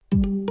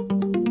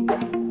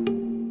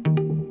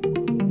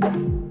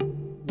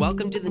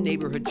Welcome to the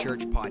Neighbourhood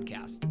Church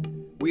podcast.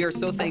 We are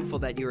so thankful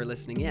that you are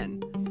listening in.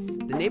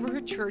 The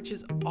Neighbourhood Church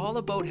is all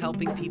about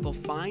helping people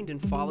find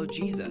and follow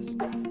Jesus.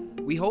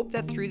 We hope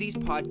that through these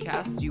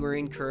podcasts you are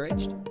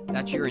encouraged,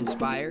 that you're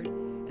inspired,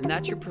 and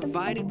that you're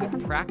provided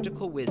with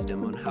practical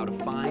wisdom on how to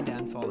find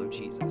and follow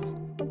Jesus.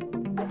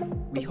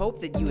 We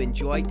hope that you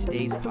enjoy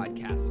today's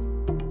podcast.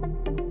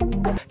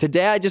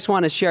 Today, I just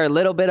want to share a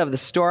little bit of the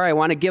story. I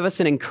want to give us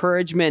an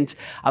encouragement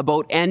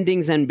about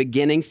endings and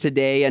beginnings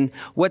today. And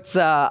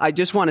I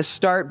just want to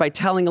start by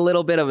telling a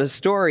little bit of a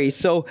story.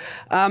 So,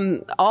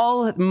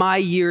 all my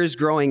years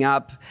growing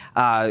up,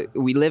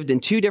 we lived in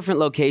two different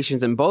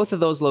locations. And both of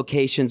those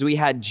locations, we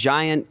had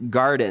giant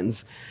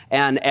gardens.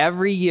 And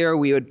every year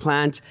we would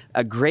plant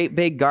a great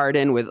big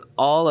garden with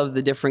all of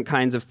the different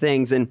kinds of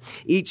things. And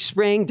each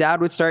spring,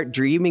 Dad would start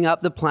dreaming up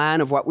the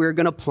plan of what we were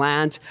going to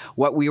plant,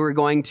 what we were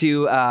going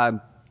to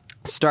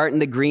start in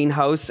the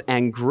greenhouse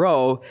and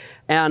grow.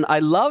 And I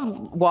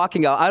love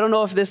walking out. I don't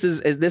know if this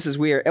is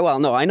weird. Well,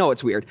 no, I know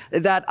it's weird.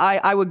 That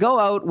I would go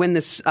out when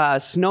the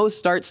snow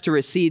starts to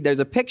recede. There's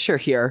a picture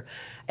here.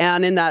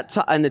 And in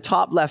the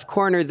top left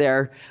corner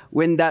there,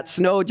 when that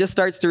snow just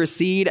starts to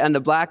recede and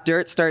the black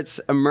dirt starts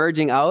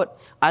emerging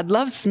out, I'd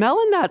love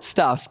smelling that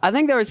stuff. I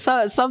think there was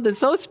something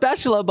so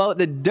special about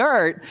the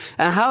dirt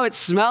and how it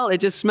smelled.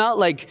 It just smelled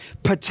like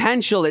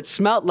potential. It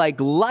smelled like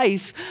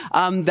life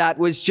that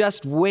was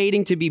just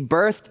waiting to be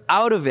birthed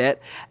out of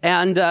it.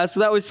 And so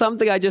that was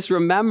something I just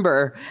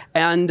remember.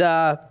 And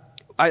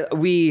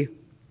we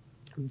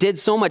did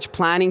so much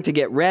planning to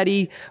get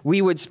ready.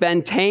 We would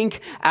spend tank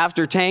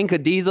after tank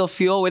of diesel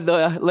fuel with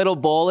the little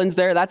Bolins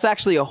there. That's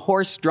actually a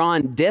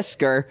horse-drawn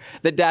discer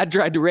that Dad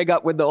tried to rig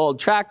up with the old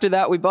tractor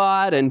that we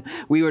bought, and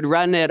we would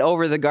run it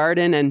over the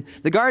garden. And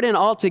the garden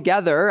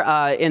altogether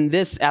at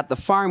the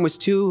farm was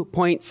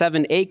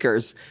 2.7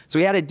 acres. So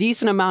we had a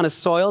decent amount of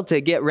soil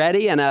to get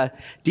ready and a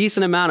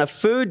decent amount of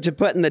food to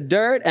put in the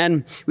dirt.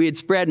 And we had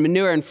spread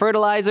manure and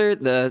fertilizer.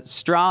 The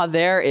straw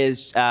there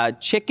is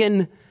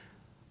chicken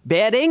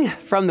bedding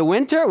from the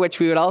winter, which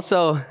we would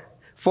also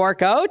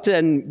fork out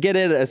and get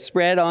it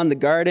spread on the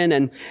garden.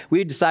 And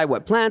we'd decide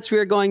what plants we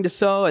were going to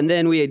sow. And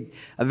then we'd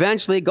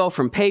eventually go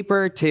from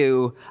paper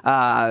to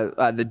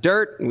the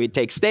dirt. And we'd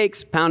take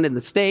stakes, pound in the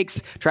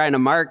stakes, trying to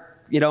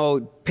mark,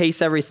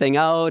 pace everything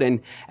out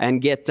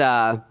and get,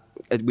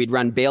 we'd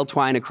run bale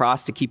twine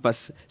across to keep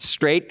us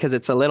straight because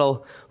it's a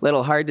little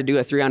hard to do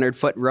a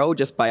 300-foot row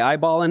just by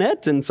eyeballing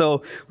it. And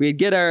so we'd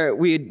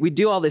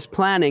do all this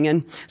planning.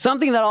 And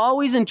something that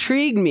always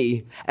intrigued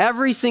me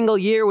every single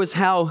year was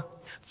how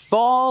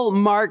fall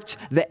marked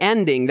the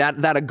ending,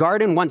 that a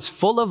garden once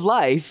full of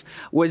life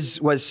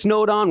was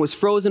snowed on, was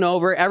frozen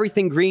over,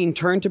 everything green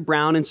turned to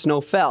brown and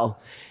snow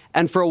fell.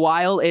 And for a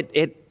while,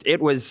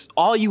 it was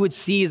all you would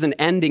see is an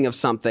ending of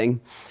something.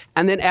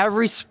 And then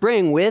every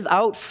spring,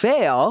 without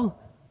fail,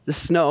 the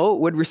snow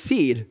would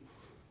recede.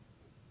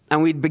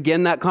 And we'd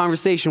begin that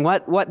conversation.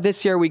 What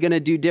this year are we going to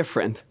do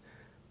different?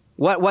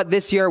 What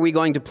this year are we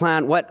going to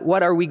plant?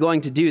 What are we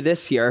going to do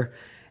this year?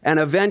 And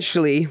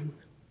eventually,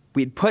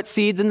 we'd put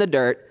seeds in the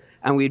dirt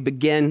and we'd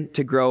begin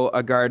to grow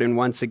a garden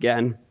once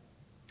again.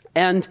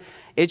 And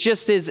it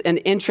just is an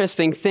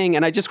interesting thing.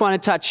 And I just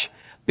want to touch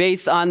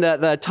based on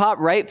the top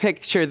right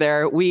picture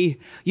there. You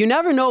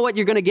never know what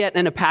you're going to get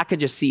in a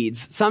package of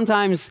seeds.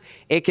 Sometimes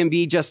it can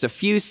be just a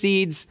few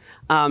seeds.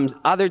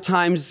 Other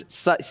times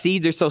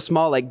seeds are so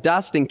small like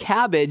dust. And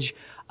cabbage,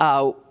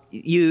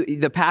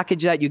 the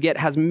package that you get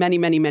has many,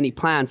 many, many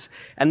plants.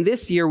 And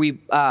this year,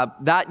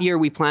 that year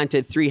we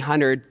planted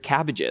 300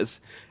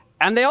 cabbages.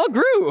 And they all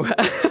grew.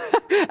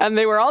 And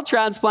they were all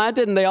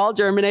transplanted, and they all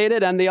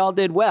germinated, and they all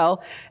did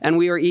well. And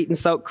we were eating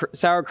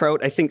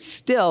sauerkraut, I think,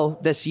 still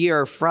this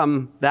year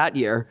from that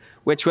year,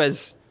 which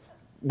was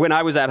when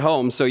I was at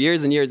home, so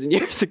years and years and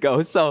years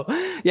ago. So,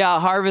 yeah,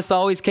 harvest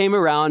always came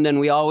around, and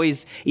we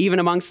always, even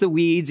amongst the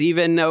weeds,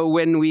 even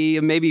when we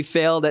maybe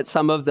failed at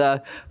some of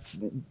the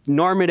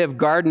normative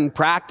garden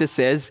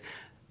practices,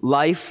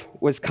 life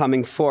was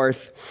coming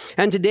forth.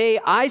 And today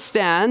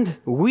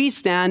we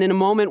stand in a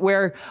moment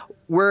where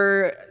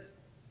we're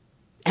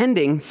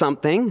ending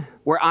something,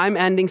 where I'm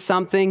ending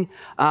something,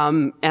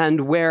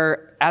 and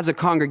where, as a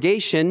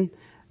congregation,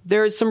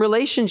 there's some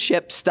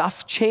relationship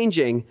stuff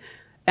changing.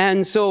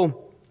 And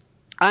so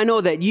I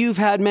know that you've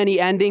had many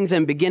endings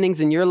and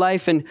beginnings in your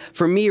life, and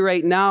for me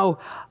right now,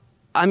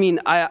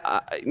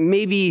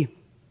 maybe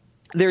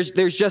there's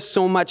just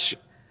so much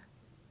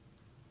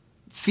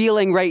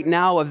feeling right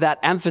now of that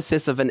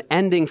emphasis of an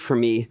ending for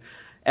me.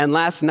 And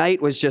last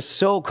night was just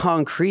so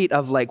concrete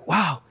of like,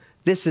 wow,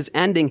 this is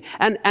ending.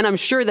 And I'm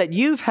sure that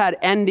you've had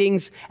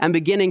endings and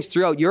beginnings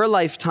throughout your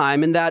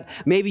lifetime, and that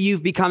maybe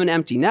you've become an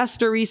empty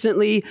nester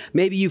recently.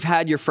 Maybe you've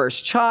had your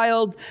first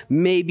child.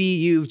 Maybe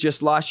you've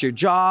just lost your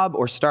job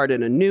or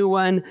started a new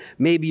one.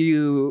 Maybe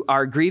you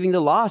are grieving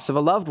the loss of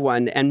a loved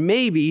one. And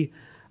maybe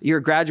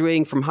you're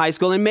graduating from high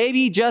school. And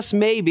maybe, just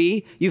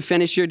maybe, you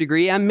finished your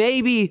degree. And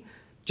maybe,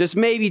 just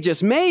maybe,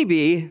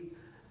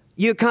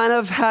 you kind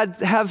of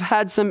have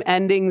had some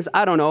endings,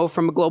 I don't know,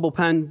 from a global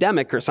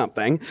pandemic or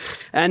something.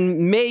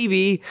 And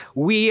maybe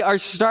we are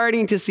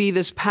starting to see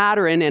this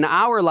pattern in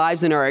our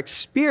lives, in our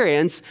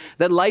experience,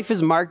 that life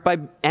is marked by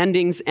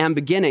endings and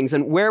beginnings.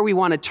 And where we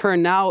want to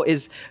turn now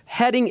is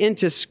heading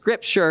into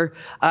Scripture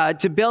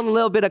to build a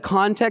little bit of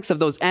context of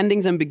those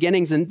endings and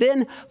beginnings, and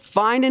then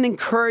find an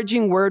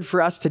encouraging word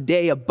for us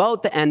today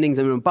about the endings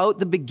and about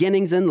the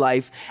beginnings in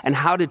life and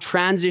how to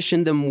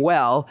transition them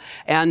well.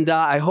 And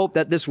I hope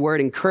that this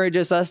word encourages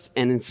us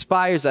and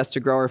inspires us to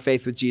grow our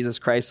faith with Jesus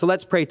Christ. So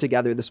let's pray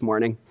together this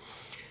morning.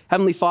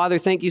 Heavenly Father,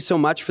 thank you so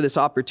much for this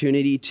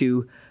opportunity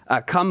to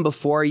come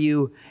before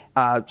you,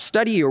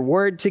 study your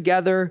word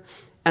together.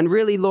 And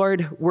really,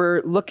 Lord,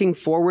 we're looking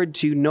forward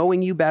to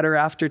knowing you better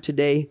after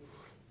today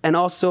and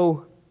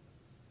also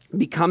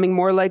becoming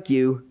more like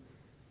you.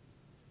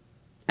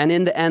 And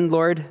in the end,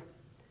 Lord,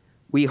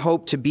 we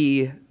hope to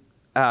be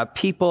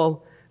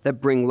people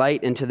that bring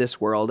light into this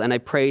world. And I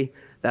pray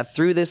that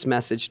through this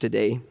message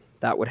today,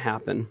 that would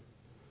happen.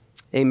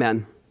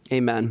 Amen.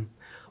 Amen.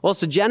 Well,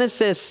 so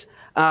Genesis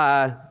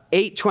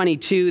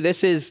 8:22,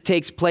 this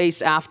takes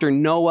place after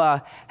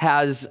Noah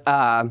has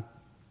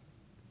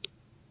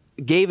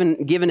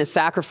given a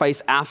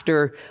sacrifice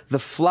after the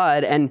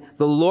flood. And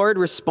the Lord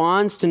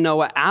responds to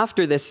Noah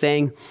after this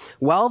saying,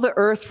 "While the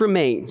earth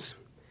remains,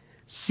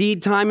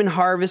 seed time and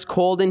harvest,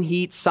 cold and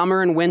heat,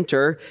 summer and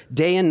winter,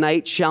 day and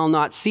night shall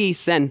not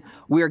cease." And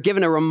we are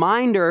given a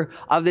reminder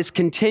of this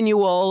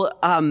continual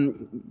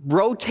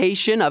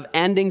rotation of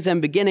endings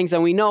and beginnings.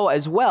 And we know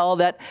as well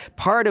that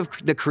part of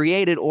the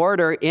created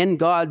order in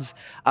God's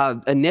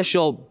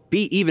initial,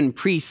 even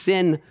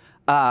pre-sin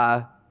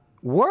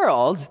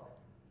world,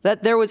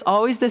 that there was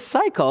always this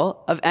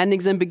cycle of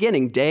endings and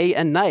beginning, day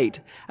and night.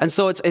 And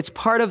so it's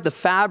part of the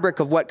fabric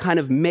of what kind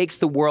of makes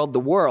the world the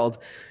world.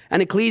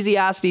 And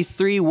Ecclesiastes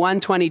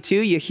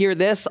 3:1-22, you hear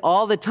this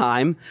all the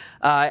time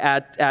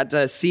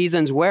at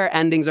seasons where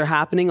endings are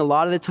happening, a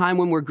lot of the time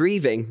when we're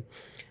grieving.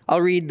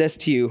 I'll read this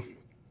to you.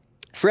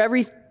 "For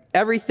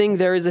everything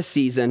there is a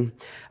season,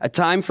 a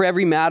time for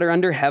every matter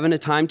under heaven, a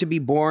time to be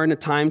born, a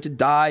time to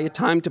die, a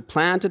time to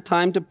plant, a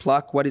time to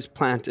pluck what is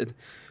planted,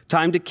 a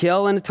time to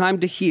kill and a time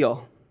to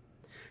heal,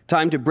 a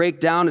time to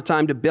break down, a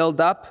time to build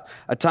up,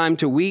 a time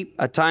to weep,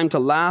 a time to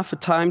laugh, a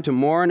time to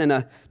mourn, and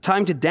a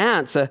time to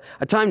dance, a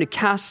time to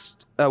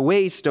cast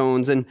away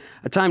stones, and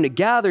a time to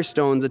gather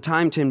stones, a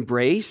time to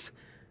embrace,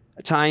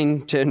 a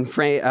time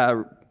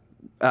to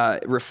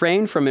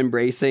refrain from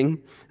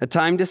embracing, a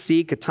time to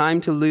seek, a time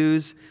to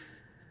lose,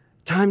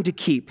 a time to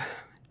keep,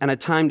 and a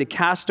time to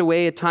cast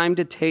away, a time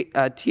to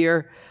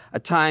tear, a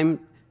time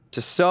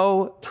to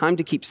sow, a time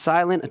to keep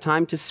silent, a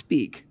time to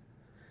speak,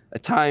 a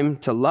time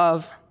to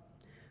love,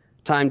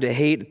 a time to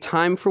hate, a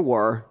time for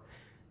war,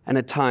 and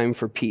a time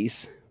for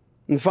peace."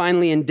 And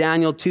finally, in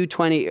Daniel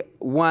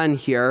 2:21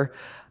 here,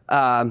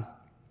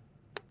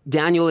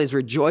 Daniel is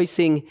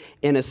rejoicing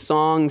in a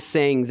song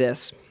saying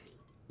this: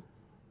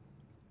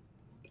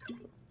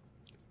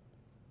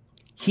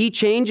 "He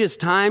changes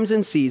times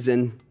and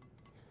season.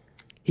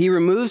 He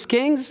removes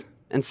kings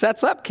and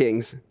sets up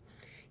kings.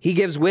 He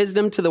gives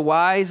wisdom to the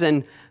wise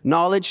and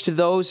knowledge to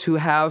those who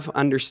have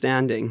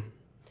understanding."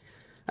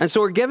 And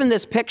so we're given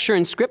this picture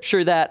in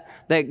Scripture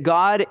that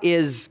God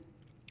is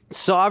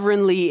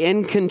sovereignly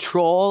in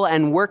control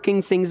and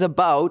working things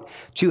about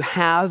to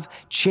have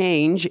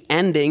change,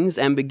 endings,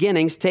 and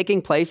beginnings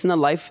taking place in the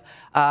life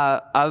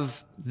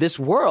of this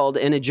world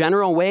in a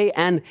general way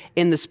and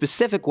in the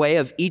specific way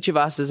of each of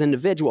us as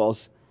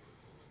individuals.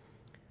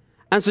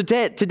 And so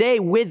today,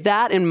 with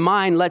that in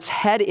mind, let's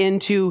head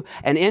into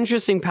an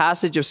interesting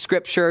passage of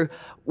Scripture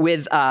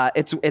with,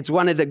 it's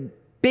one of the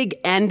big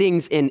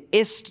endings in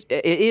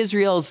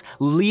Israel's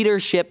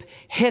leadership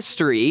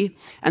history.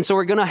 And so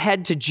we're going to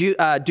head to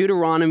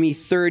Deuteronomy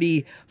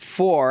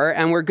 34,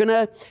 and we're going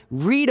to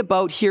read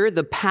about here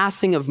the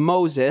passing of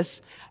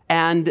Moses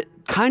and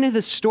kind of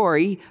the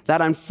story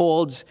that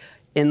unfolds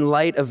in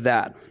light of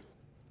that.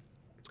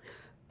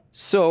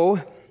 So,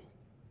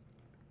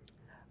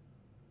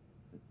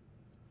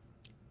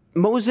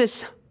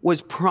 Moses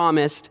was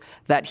promised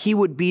that he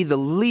would be the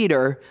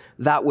leader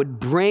that would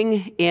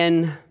bring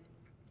in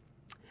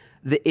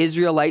the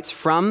Israelites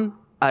from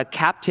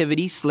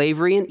captivity,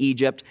 slavery in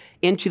Egypt,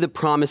 into the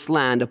promised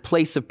land, a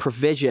place of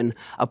provision,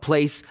 a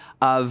place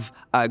of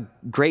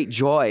great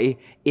joy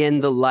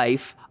in the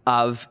life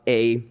of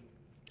the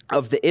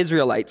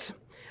Israelites.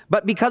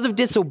 But because of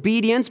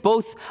disobedience,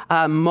 both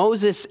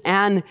Moses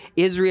and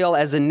Israel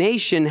as a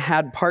nation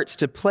had parts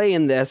to play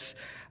in this.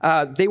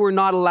 They were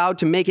not allowed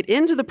to make it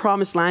into the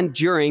promised land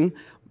during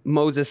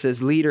Moses'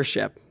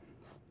 leadership.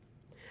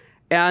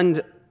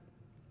 And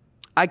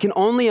I can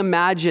only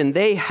imagine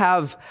they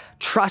have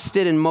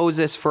trusted in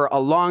Moses for a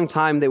long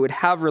time. They would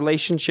have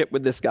relationship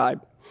with this guy.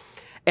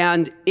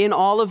 And in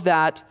all of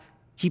that,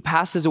 he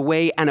passes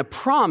away and a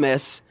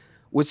promise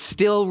was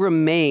still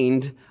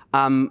remained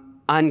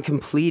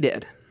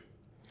uncompleted.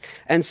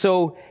 And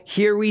so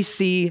here we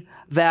see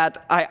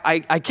that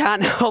I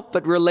can't help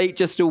but relate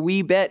just a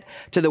wee bit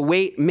to the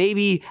weight,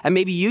 maybe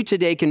you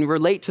today can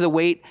relate to the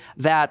weight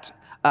that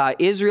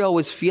Israel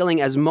was feeling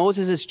as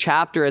Moses'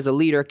 chapter as a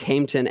leader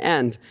came to an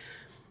end.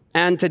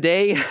 And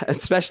today,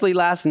 especially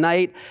last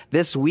night,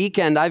 this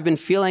weekend, I've been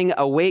feeling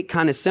a weight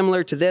kind of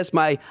similar to this.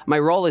 My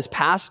role as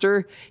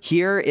pastor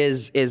here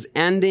is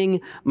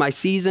ending. My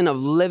season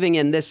of living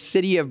in this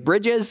city of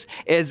bridges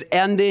is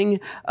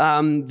ending.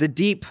 The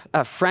deep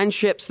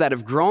friendships that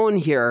have grown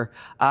here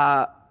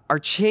are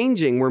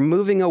changing. We're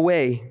moving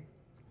away.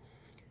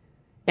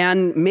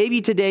 And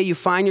maybe today you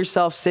find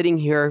yourself sitting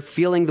here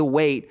feeling the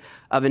weight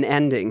of an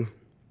ending.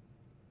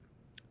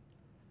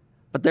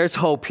 But there's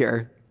hope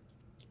here.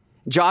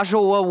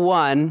 Joshua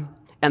 1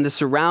 and the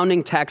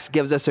surrounding text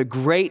gives us a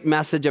great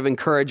message of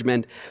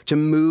encouragement to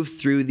move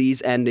through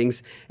these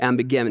endings and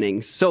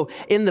beginnings. So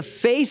in the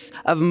face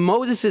of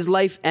Moses'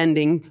 life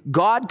ending,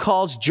 God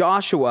calls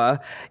Joshua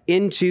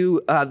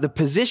into the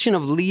position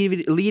of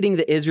leading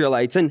the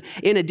Israelites. And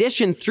in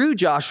addition, through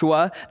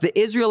Joshua, the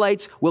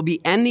Israelites will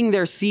be ending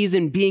their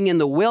season being in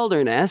the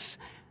wilderness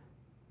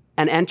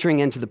and entering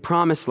into the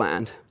promised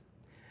land.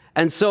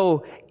 And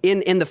so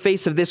in the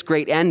face of this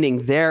great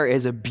ending, there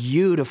is a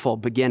beautiful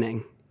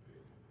beginning.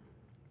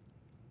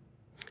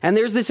 And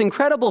there's this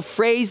incredible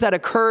phrase that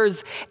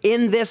occurs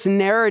in this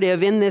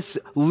narrative, in this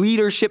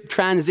leadership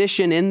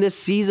transition, in this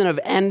season of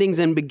endings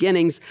and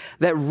beginnings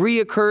that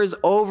reoccurs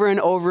over and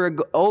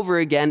over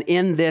again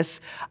in this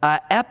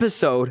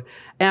episode.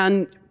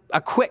 And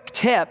a quick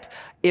tip,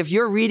 if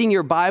you're reading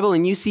your Bible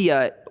and you see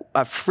a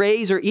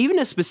phrase or even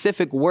a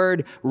specific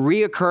word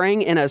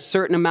reoccurring in a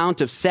certain amount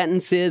of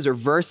sentences or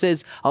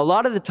verses, a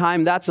lot of the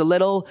time that's a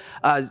little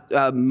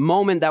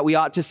moment that we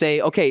ought to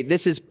say, okay,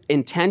 this is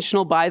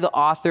intentional by the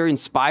author,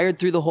 inspired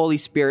through the Holy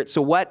Spirit.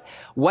 So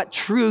what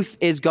truth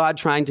is God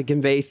trying to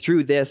convey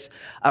through this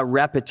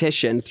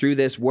repetition, through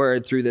this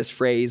word, through this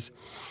phrase?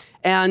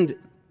 And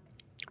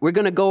we're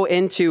going to go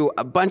into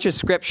a bunch of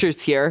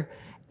scriptures here,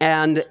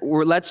 and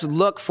let's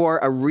look for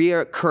a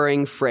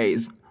reoccurring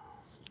phrase.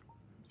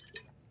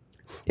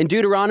 In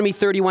Deuteronomy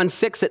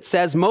 31:6, it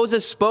says,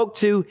 Moses spoke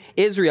to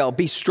Israel,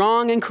 "Be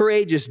strong and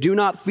courageous. Do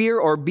not fear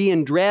or be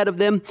in dread of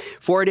them,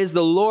 for it is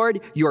the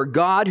Lord your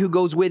God who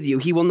goes with you.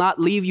 He will not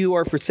leave you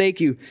or forsake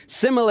you."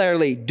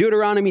 Similarly,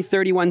 Deuteronomy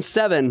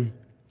 31:7,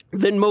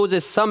 then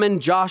Moses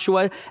summoned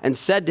Joshua and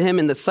said to him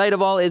in the sight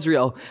of all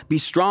Israel, "Be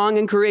strong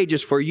and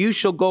courageous, for you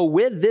shall go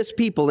with this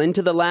people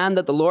into the land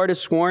that the Lord has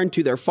sworn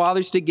to their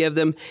fathers to give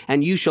them,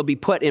 and you shall be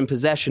put in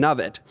possession of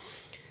it."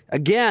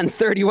 Again,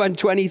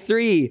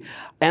 31:23,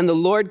 and the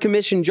Lord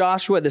commissioned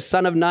Joshua the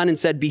son of Nun and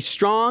said, "Be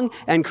strong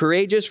and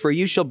courageous, for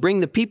you shall bring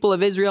the people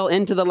of Israel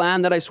into the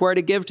land that I swear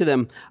to give to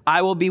them.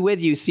 I will be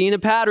with you." Seeing a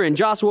pattern,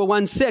 Joshua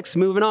 1:6,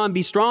 moving on,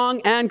 "Be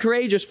strong and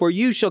courageous, for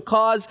you shall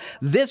cause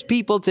this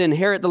people to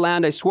inherit the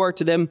land I swore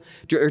to them,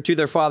 or to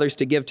their fathers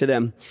to give to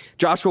them."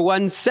 Joshua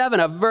 1:7,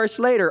 a verse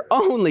later,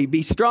 "Only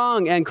be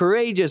strong and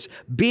courageous,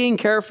 being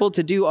careful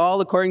to do all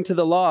according to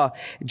the law."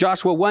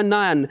 Joshua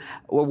 1:9,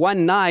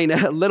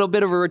 a little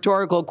bit of a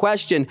rhetorical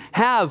question.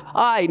 "Have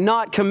I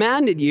not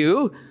commanded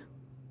you?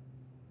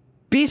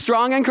 Be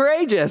strong and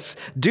courageous.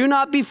 Do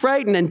not be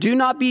frightened and do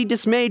not be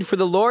dismayed, for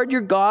the Lord your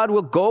God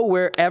will go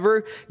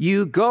wherever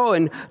you go."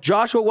 And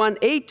Joshua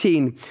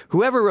 1:18,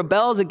 "Whoever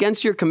rebels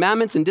against your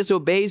commandments and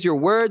disobeys your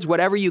words,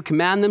 whatever you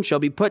command them shall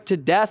be put to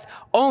death.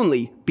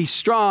 Only be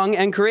strong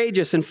and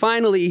courageous." And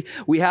finally,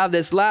 we have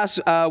this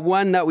last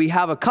one that we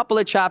have a couple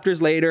of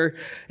chapters later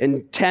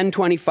in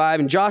 10:25.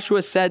 "And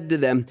Joshua said to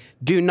them,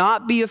 do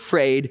not be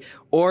afraid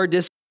or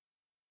dismayed."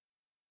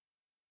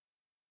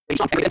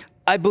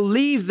 I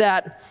believe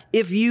that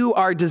if you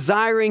are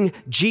desiring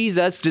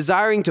Jesus,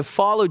 desiring to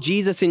follow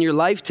Jesus in your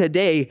life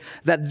today,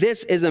 that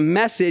this is a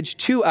message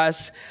to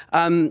us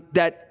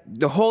that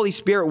the Holy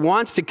Spirit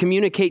wants to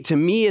communicate to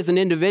me as an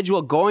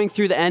individual going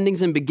through the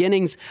endings and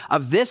beginnings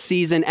of this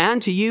season,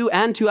 and to you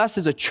and to us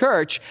as a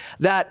church,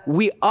 that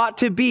we ought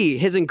to be.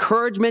 His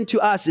encouragement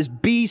to us is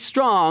be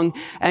strong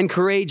and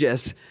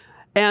courageous.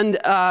 And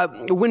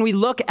when we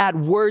look at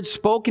words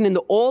spoken in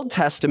the Old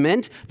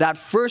Testament, that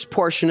first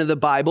portion of the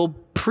Bible,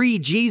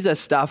 pre-Jesus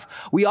stuff,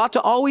 we ought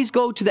to always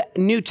go to the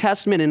New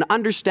Testament and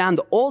understand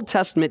the Old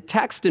Testament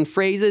text and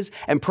phrases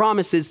and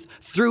promises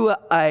through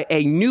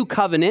a new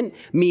covenant,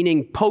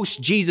 meaning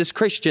post-Jesus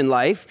Christian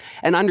life,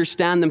 and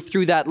understand them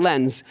through that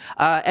lens.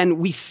 And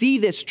we see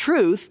this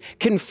truth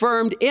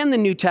confirmed in the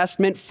New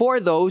Testament for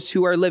those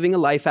who are living a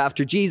life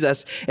after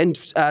Jesus. In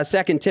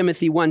 2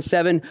 Timothy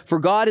 1:7, "For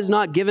God has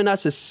not given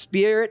us a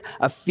spirit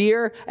of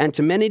fear and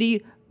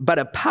timidity, but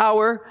a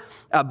power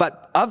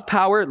but of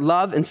power,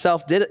 love, and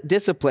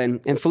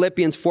self-discipline. In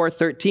Philippians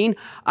 4:13,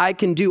 I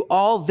can do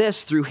all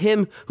this through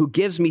him who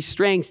gives me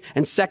strength.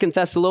 And 2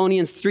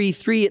 Thessalonians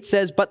 3:3, it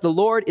says, but the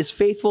Lord is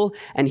faithful,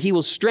 and he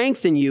will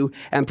strengthen you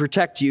and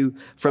protect you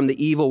from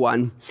the evil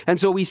one. And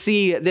so we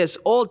see this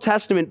Old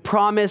Testament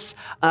promise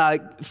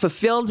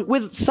fulfilled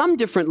with some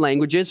different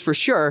languages for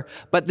sure,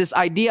 but this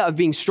idea of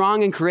being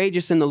strong and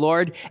courageous in the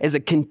Lord is a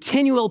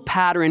continual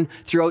pattern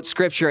throughout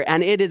Scripture,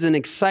 and it is an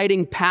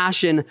exciting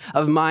passion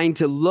of mine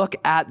to look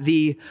at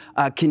the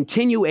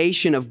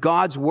continuation of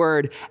God's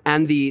word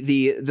and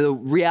the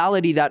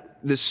reality that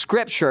the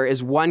Scripture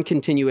is one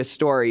continuous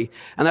story.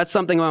 And that's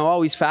something I'm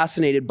always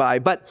fascinated by.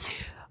 But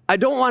I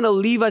don't want to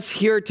leave us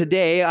here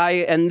today.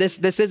 And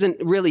this isn't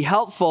really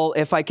helpful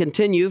if I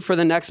continue for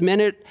the next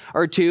minute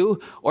or two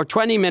or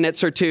 20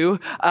 minutes or two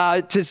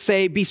to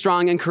say, be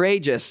strong and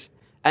courageous,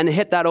 and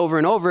hit that over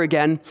and over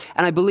again.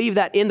 And I believe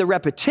that in the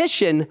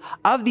repetition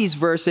of these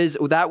verses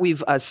that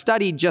we've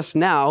studied just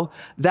now,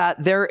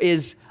 that there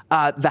is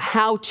the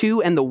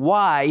how-to and the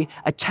why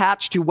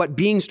attached to what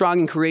being strong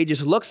and courageous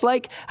looks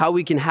like, how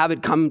we can have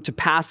it come to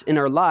pass in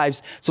our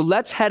lives. So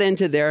let's head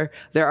into there.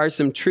 There are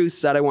some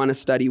truths that I want to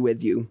study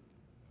with you.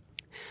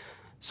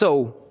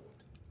 So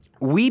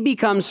we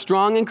become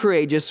strong and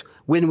courageous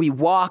when we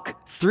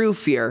walk through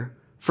fear,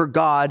 for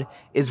God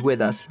is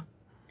with us.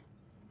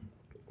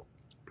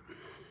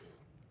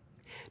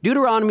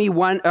 Deuteronomy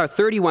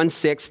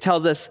 31:6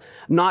 tells us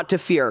not to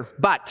fear,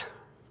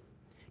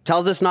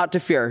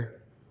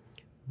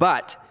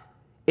 but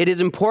it is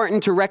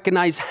important to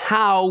recognize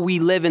how we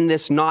live in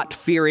this not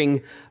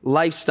fearing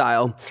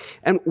lifestyle.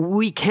 And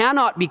we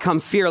cannot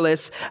become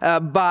fearless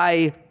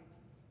by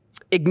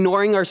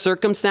ignoring our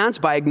circumstance,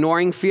 by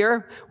ignoring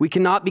fear. We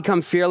cannot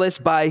become fearless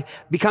by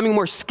becoming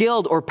more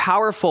skilled or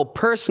powerful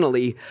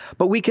personally,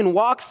 but we can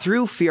walk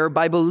through fear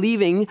by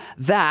believing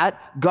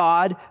that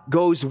God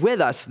goes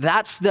with us.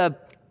 That's the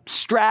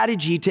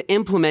strategy to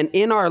implement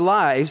in our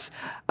lives,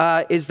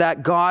 is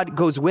that God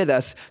goes with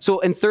us. So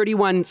in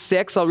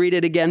 31:6, I'll read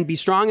it again. Be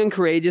strong and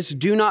courageous.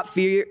 Do not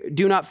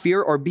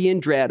fear or be in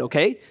dread.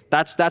 Okay.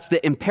 That's the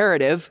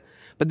imperative.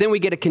 But then we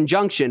get a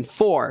conjunction,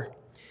 for.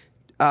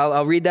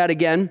 I'll read that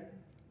again.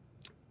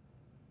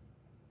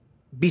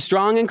 Be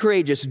strong and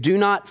courageous. Do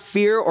not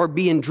fear or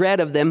be in dread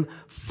of them,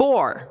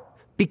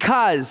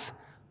 because,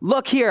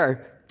 look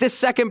here, this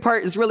second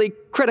part is really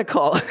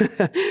critical.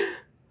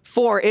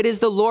 For it is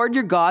the Lord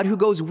your God who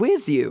goes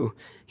with you.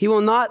 He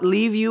will not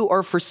leave you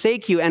or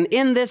forsake you. And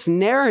in this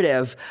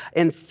narrative,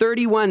 in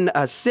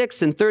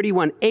 31:6 and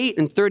 31:8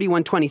 and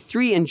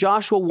 31:23 and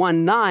Joshua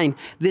 1:9,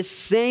 this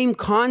same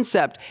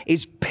concept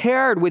is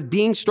paired with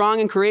being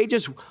strong and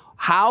courageous.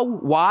 How?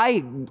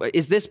 Why?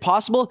 Is this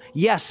possible?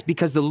 Yes,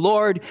 because the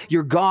Lord,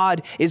 your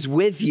God, is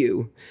with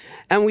you.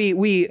 And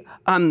we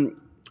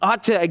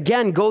ought to,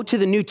 again, go to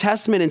the New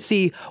Testament and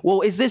see,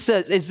 well, is this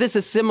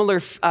a similar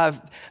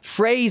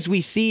phrase we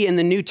see in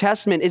the New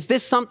Testament? Is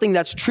this something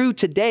that's true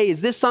today?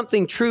 Is this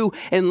something true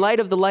in light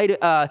of the light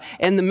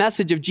and the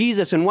message of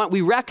Jesus? And what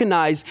we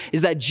recognize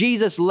is that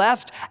Jesus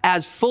left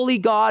as fully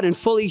God and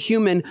fully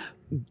human,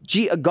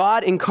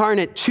 God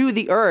incarnate to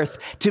the earth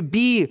to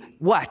be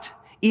what?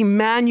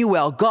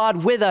 Emmanuel,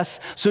 God with us.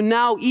 So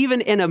now,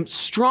 even in a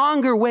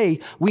stronger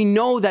way, we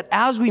know that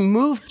as we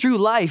move through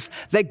life,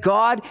 that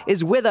God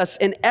is with us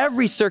in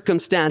every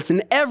circumstance,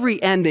 in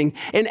every ending,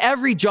 in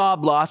every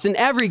job loss, in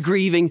every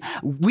grieving.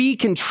 We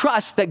can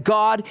trust that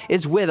God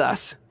is with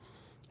us.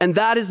 And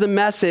that is the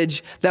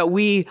message that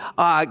we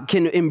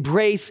can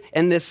embrace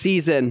in this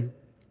season.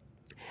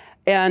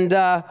 And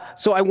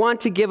so I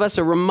want to give us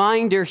a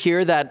reminder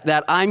here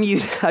that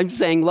I'm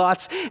saying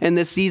lots in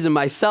this season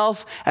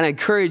myself, and I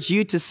encourage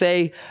you to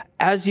say,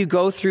 as you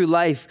go through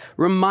life,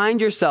 remind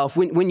yourself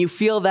when you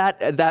feel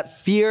that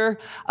fear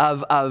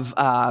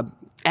of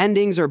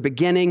endings or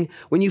beginning,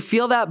 when you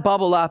feel that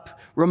bubble up,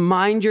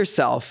 remind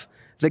yourself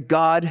that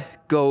God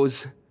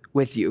goes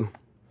with you,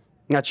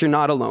 that you're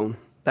not alone,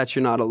 That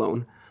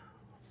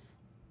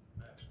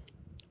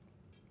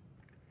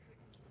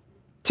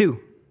 2.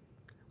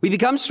 We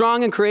become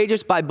strong and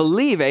courageous by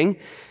believing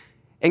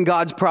in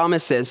God's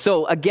promises.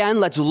 So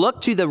again, let's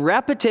look to the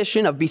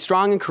repetition of be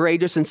strong and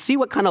courageous and see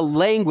what kind of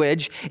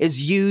language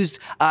is used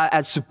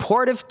as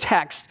supportive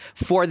text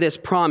for this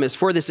promise,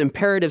 for this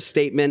imperative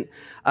statement.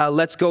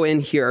 Let's go in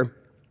here.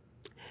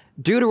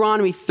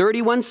 Deuteronomy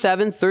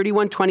 31:7,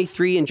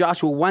 31:23, and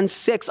Joshua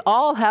 1:6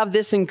 all have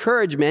this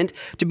encouragement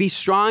to be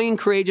strong and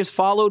courageous,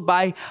 followed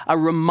by a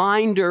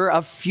reminder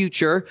of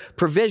future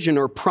provision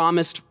or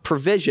promised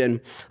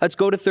provision. Let's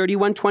go to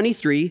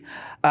 31:23.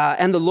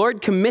 And the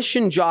Lord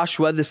commissioned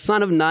Joshua, the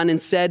son of Nun,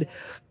 and said,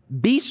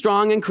 be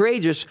strong and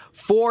courageous,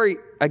 for,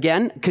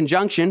 again,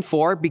 conjunction,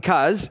 for,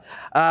 because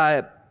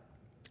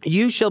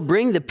you shall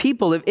bring the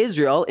people of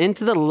Israel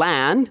into the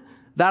land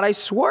that I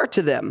swore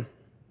to them.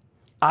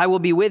 I will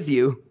be with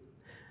you.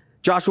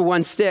 Joshua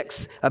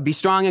 1:6, be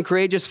strong and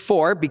courageous,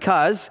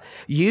 because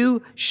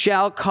you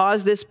shall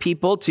cause this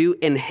people to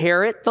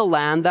inherit the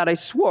land that I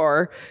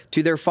swore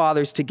to their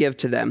fathers to give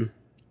to them.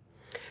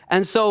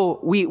 And so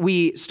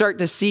we start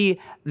to see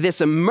this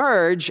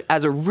emerge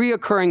as a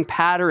reoccurring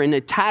pattern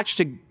attached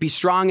to be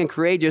strong and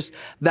courageous.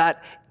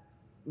 That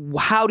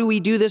how do we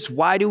do this?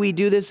 Why do we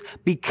do this?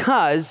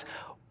 Because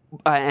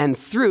and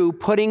through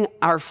putting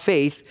our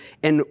faith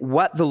in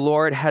what the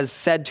Lord has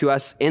said to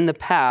us in the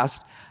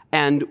past,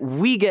 and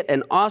we get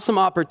an awesome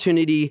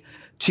opportunity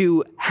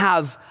to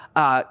have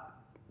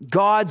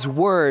God's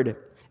word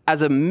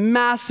as a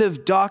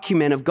massive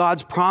document of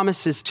God's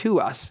promises to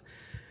us.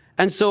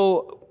 And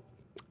so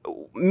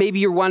maybe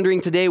you're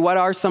wondering today, what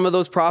are some of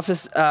those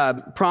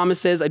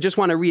promises? I just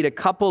want to read a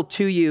couple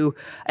to you.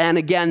 And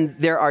again,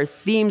 there are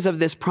themes of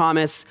this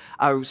promise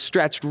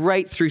stretched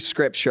right through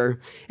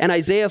Scripture. In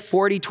Isaiah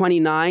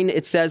 40:29,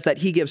 it says that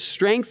he gives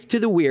strength to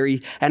the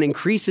weary and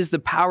increases the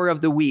power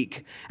of the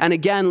weak. And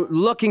again,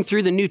 looking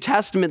through the New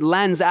Testament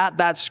lens at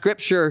that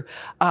Scripture,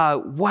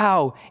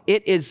 wow,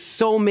 it is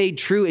so made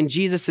true in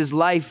Jesus'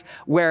 life,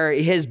 where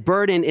his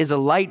burden is a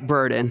light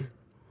burden.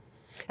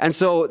 And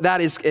so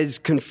that is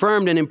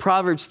confirmed in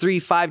Proverbs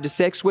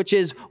 3:5-6, which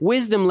is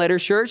wisdom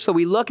literature. So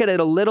we look at it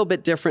a little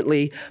bit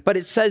differently. But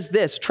it says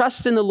this: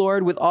 trust in the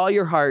Lord with all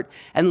your heart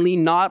and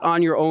lean not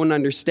on your own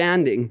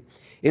understanding.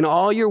 In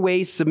all your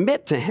ways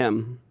submit to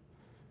him,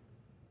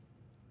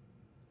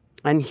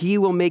 and he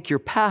will make your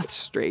path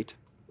straight.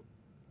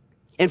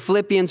 In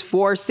Philippians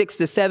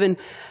 4:6-7,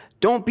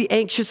 don't be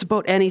anxious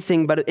about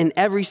anything, but in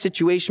every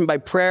situation, by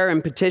prayer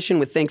and petition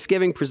with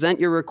thanksgiving, present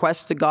your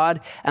requests to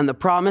God, and the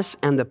promise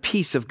and the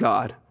peace of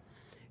God,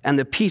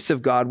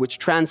 which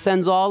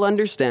transcends all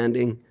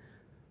understanding,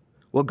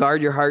 will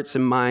guard your hearts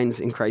and minds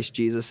in Christ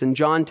Jesus. In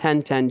John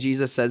 10:10,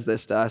 Jesus says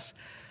this to us: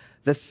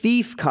 the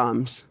thief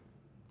comes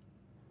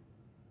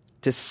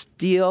to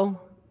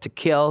steal, to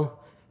kill,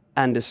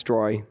 and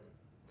destroy.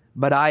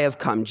 But I have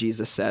come,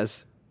 Jesus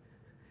says,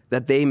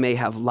 that they may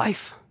have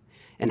life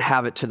and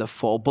have it to the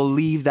full.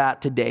 Believe that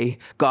today.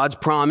 God's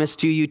promise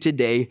to you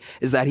today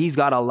is that he's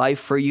got a life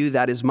for you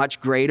that is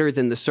much greater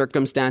than the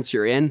circumstance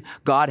you're in.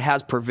 God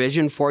has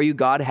provision for you.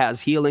 God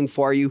has healing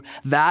for you.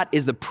 That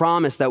is the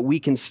promise that we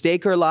can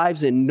stake our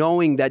lives in,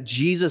 knowing that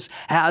Jesus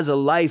has a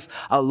life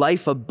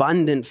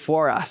abundant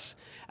for us.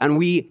 And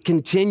we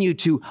continue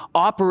to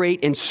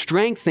operate in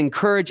strength and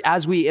courage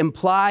as we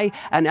imply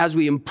and as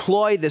we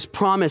employ this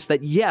promise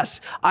that,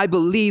 yes, I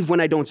believe when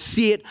I don't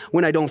see it,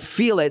 when I don't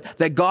feel it,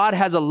 that God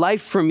has a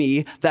life for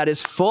me that is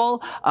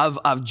full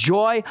of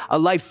joy, a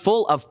life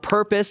full of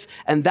purpose.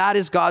 And that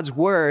is God's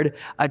word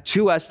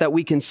to us, that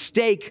we can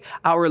stake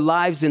our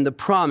lives in the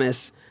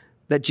promise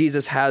that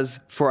Jesus has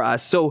for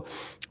us. So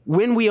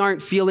when we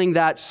aren't feeling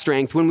that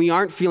strength, when we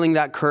aren't feeling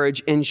that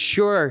courage,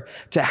 ensure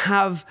to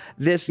have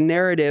this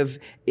narrative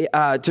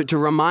to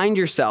remind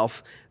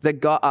yourself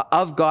that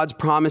of God's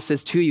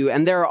promises to you.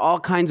 And there are all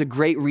kinds of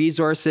great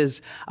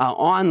resources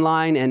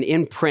online and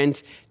in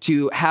print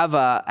to have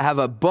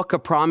a book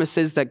of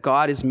promises that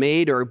God has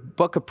made, or a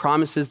book of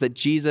promises that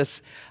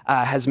Jesus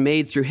has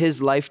made through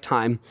his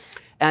lifetime.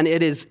 And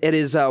it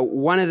is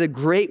one of the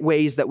great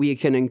ways that we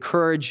can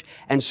encourage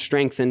and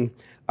strengthen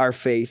our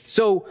faith.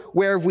 So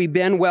where have we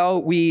been?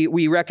 Well,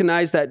 we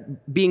recognize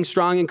that being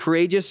strong and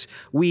courageous,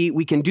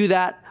 we can do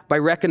that by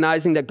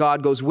recognizing that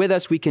God goes with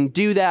us. We can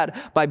do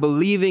that by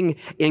believing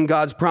in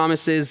God's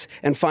promises.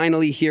 And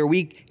finally here,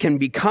 we can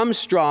become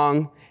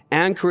strong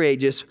and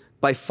courageous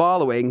by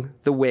following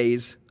the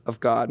ways of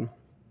God.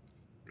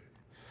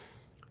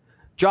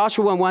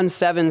 Joshua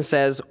 1:7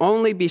 says,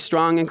 only be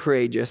strong and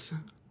courageous,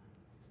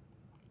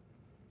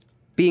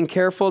 being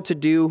careful to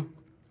do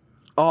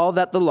all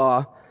that the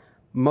law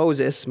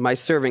Moses, my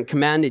servant,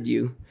 commanded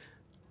you.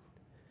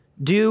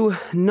 Do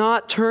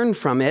not turn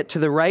from it to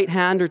the right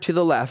hand or to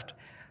the left,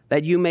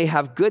 that you may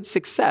have good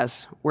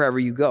success wherever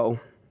you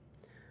go.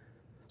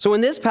 So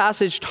when this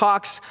passage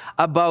talks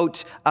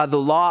about the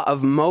law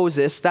of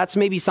Moses, that's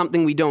maybe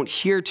something we don't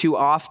hear too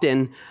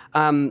often,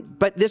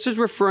 but this is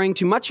referring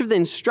to much of the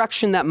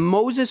instruction that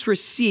Moses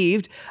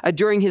received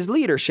during his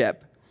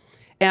leadership.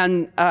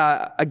 And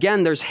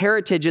again, there's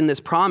heritage in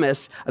this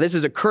promise. This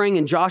is occurring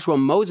in Joshua.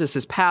 Moses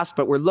is past,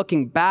 but we're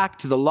looking back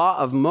to the law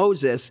of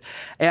Moses.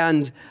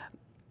 And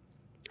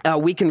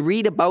we can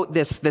read about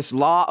this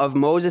law of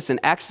Moses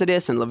in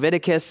Exodus and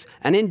Leviticus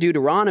and in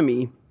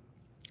Deuteronomy.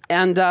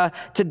 And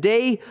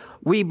today,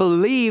 we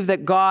believe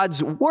that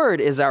God's word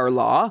is our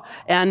law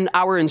and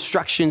our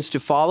instructions to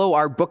follow,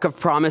 our book of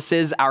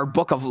promises, our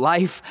book of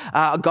life.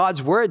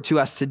 God's word to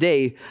us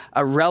today,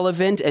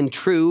 relevant and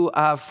true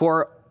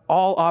for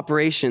all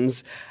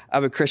operations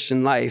of a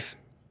Christian life.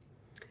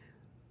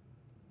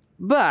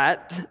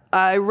 But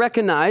I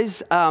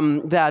recognize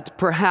that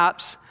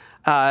perhaps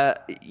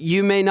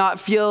you may not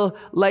feel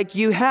like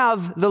you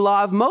have the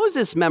law of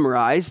Moses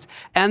memorized,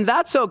 and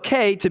that's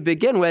okay to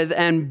begin with,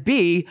 and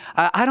B,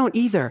 I don't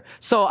either.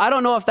 So I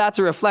don't know if that's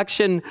a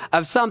reflection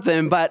of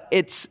something, but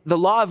the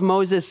law of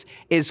Moses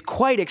is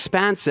quite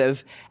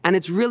expansive, and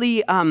it's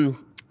really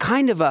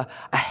kind of a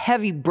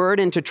heavy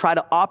burden to try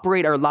to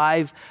operate our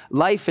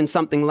life in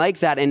something like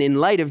that. And in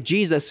light of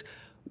Jesus,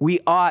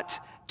 we ought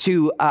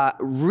to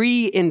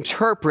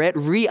reinterpret,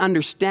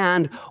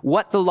 re-understand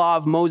what the law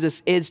of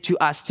Moses is to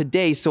us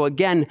today. So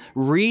again,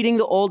 reading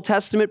the Old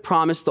Testament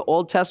promise, the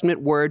Old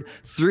Testament word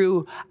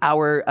through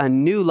our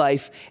new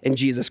life in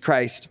Jesus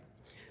Christ.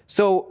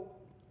 So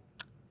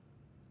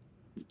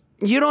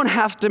you don't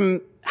have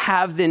to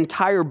have the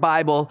entire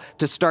Bible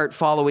to start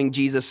following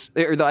Jesus,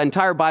 or the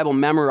entire Bible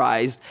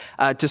memorized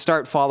to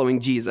start following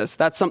Jesus.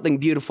 That's something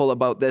beautiful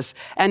about this.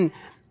 And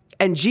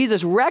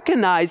Jesus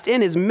recognized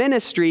in his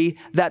ministry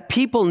that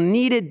people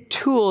needed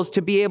tools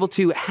to be able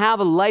to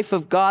have a life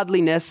of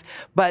godliness,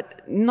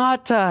 but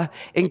not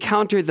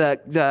encounter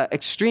the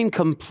extreme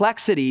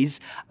complexities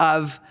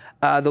of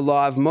the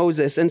law of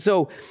Moses. And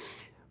so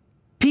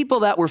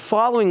people that were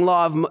following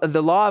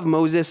the law of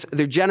Moses,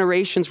 their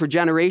generations for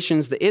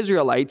generations, the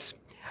Israelites,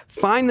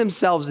 find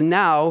themselves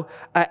now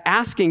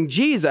asking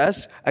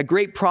Jesus, a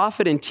great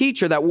prophet and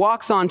teacher that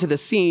walks onto the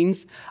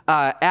scenes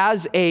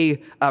as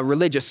a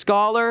religious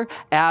scholar,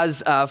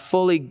 as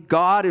fully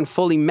God and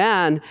fully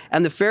man.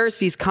 And the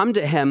Pharisees come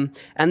to him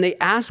and they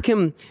ask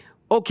him,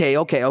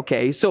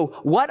 okay. So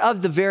what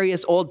of the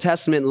various Old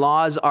Testament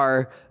laws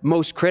are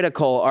most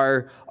critical,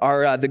 or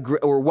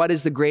what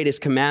is the greatest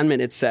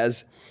commandment, it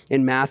says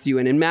in Matthew.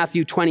 And in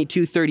Matthew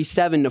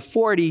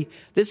 22:37-40,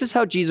 this is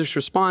how Jesus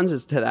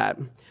responds to that.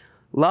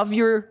 Love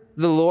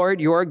the Lord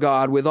your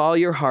God with all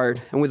your heart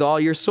and with all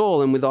your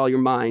soul and with all your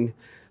mind.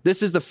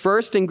 This is the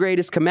first and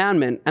greatest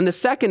commandment, and the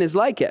second is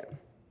like it.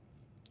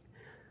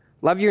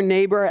 Love your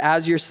neighbor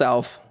as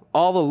yourself.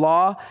 All the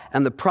law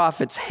and the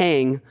prophets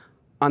hang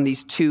on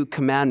these two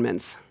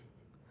commandments.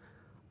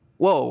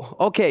 Whoa,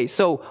 okay,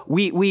 so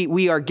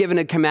we are given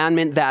a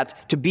commandment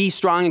that to be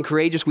strong and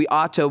courageous, we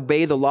ought to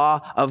obey the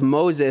law of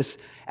Moses.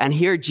 And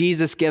here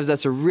Jesus gives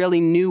us a really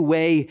new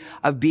way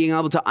of being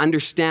able to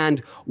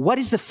understand what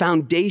is the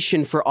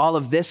foundation for all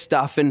of this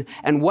stuff, and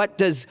what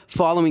does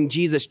following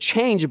Jesus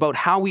change about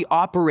how we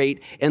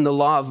operate in the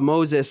law of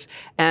Moses.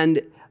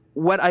 And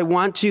what I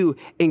want to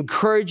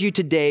encourage you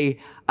today,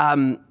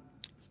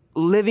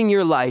 living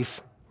your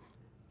life,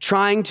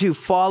 trying to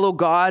follow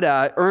God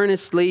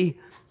earnestly,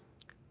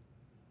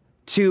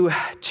 to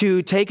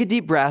take a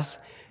deep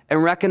breath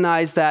and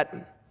recognize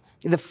that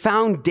the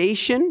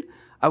foundation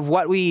of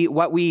what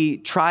we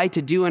try to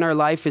do in our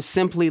life is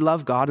simply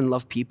love God and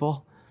love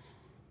people.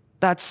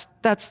 That's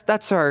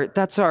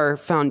our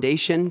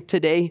foundation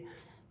today.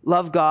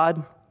 Love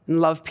God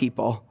and love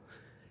people.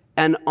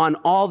 And on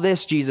all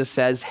this, Jesus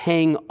says,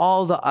 hang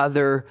all the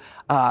other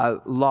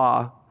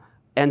law.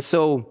 And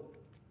so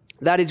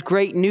that is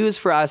great news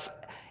for us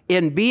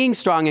in being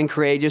strong and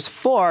courageous,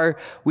 for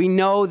we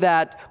know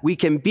that we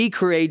can be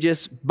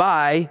courageous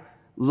by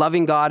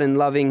loving God and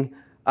loving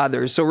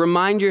others. So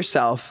remind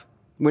yourself,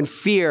 when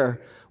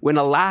fear, when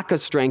a lack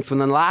of strength,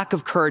 when a lack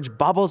of courage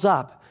bubbles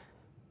up,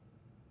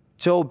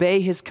 to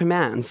obey his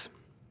commands,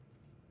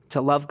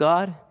 to love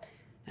God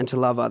and to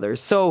love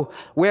others. So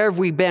where have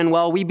we been?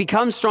 Well, we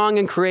become strong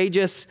and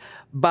courageous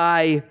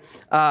by,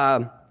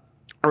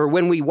 or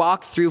when we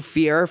walk through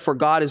fear, for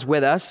God is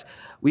with us.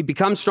 We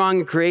become strong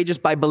and courageous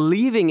by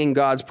believing in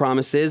God's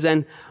promises,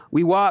 and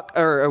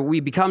we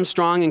become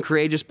strong and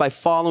courageous by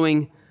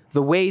following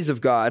the ways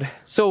of God.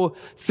 So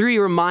 3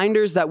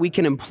 reminders that we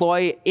can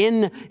employ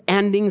in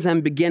endings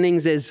and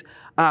beginnings is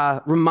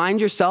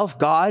remind yourself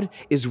God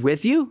is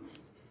with you.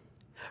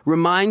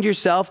 Remind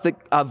yourself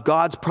of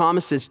God's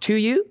promises to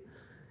you,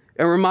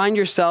 and remind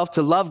yourself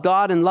to love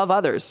God and love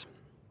others.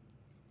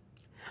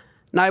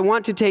 Now, I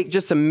want to take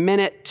just a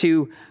minute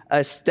to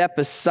step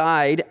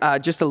aside,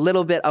 just a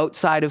little bit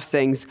outside of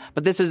things,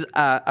 but this is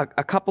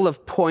a couple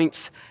of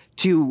points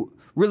to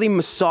really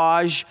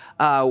massage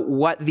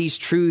what these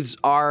truths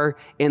are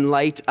in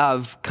light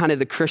of kind of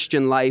the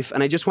Christian life.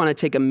 And I just want to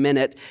take a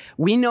minute.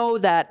 We know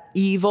that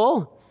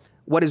evil,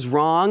 what is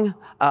wrong,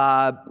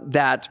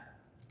 that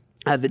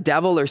the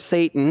devil or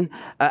Satan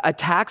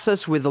attacks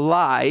us with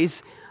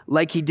lies,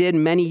 like he did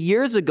many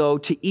years ago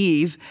to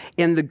Eve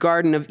in the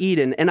Garden of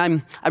Eden. And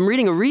I'm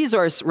reading a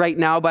resource right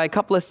now by a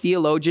couple of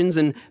theologians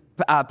and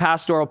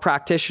pastoral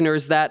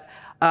practitioners that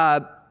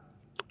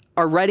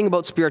are writing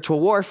about spiritual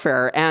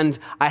warfare. And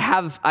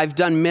I've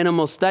done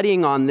minimal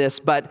studying on this,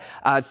 but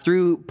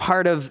through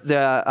part of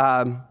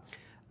the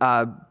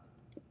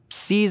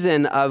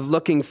season of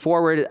looking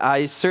forward,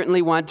 I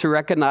certainly want to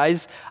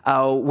recognize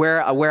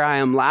where I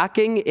am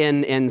lacking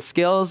in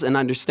skills and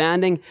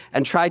understanding,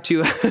 and try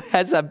to,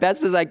 as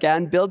best as I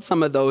can, build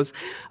some of those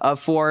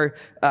for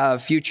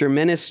future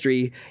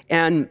ministry.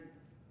 And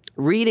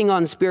reading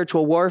on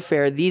spiritual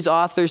warfare, these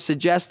authors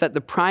suggest that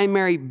the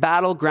primary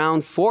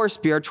battleground for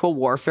spiritual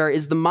warfare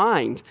is the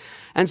mind.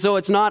 And so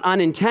it's not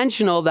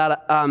unintentional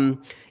that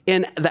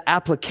in the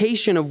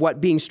application of what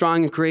being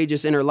strong and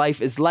courageous in our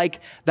life is like,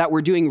 that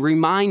we're doing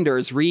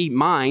reminders,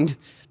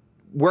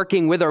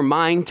 working with our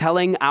mind,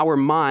 telling our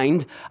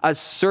mind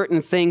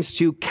certain things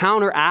to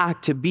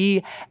counteract, to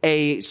be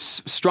a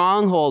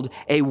stronghold,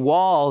 a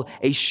wall,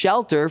 a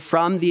shelter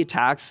from the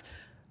attacks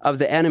of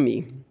the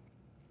enemy.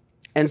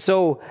 And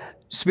so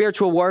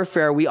spiritual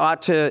warfare, we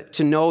ought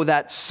to know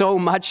that so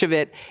much of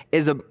it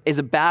is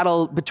a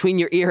battle between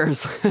your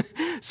ears.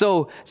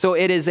 So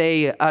it is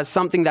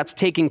something that's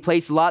taking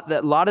place a lot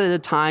of the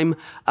time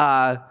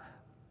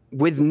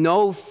with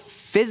no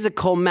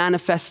physical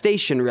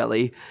manifestation,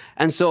 really.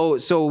 And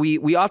so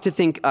we ought to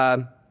think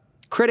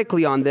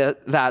critically on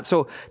that.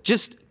 So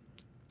just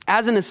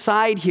as an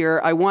aside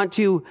here, I want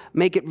to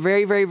make it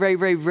very, very, very,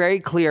 very, very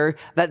clear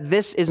that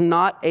this is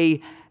not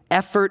a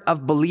effort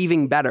of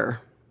believing better.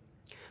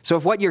 So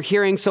if what you're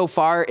hearing so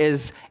far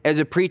is as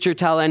a preacher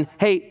telling,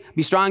 hey,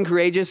 be strong and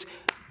courageous,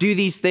 do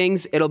these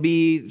things, it'll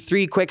be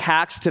 3 quick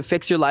hacks to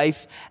fix your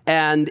life.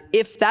 And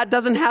if that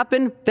doesn't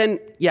happen, then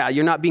yeah,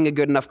 you're not being a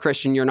good enough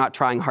Christian. You're not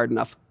trying hard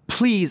enough.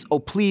 Please, oh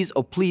please,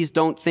 oh please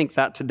don't think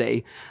that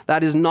today.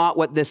 That is not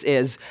what this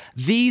is.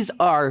 These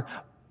are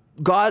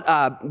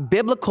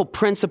biblical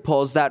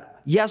principles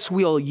that, yes,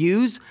 we'll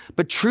use,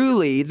 but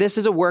truly this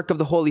is a work of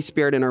the Holy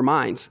Spirit in our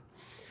minds.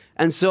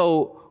 And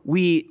so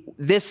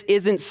this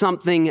isn't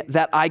something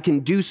that I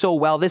can do so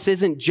well. This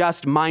isn't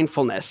just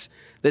mindfulness.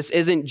 This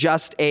isn't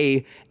just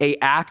a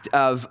act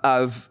of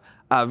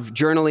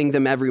journaling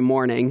them every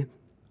morning.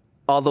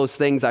 All those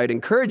things I'd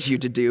encourage you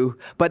to do,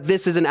 but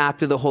this is an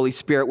act of the Holy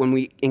Spirit when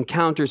we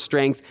encounter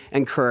strength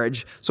and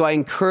courage. So I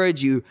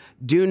encourage you,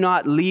 do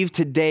not leave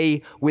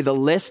today with a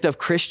list of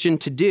Christian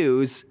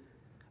to-dos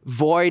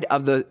void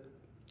of the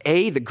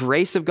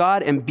grace of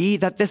God, and B,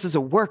 that this is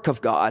a work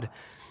of God.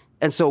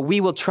 And so we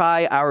will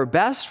try our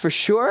best for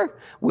sure.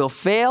 We'll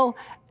fail,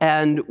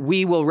 and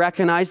we will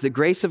recognize the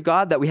grace of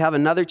God, that we have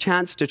another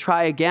chance to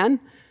try again,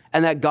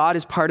 and that God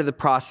is part of the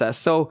process.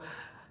 So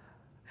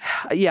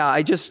yeah,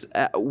 I just,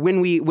 when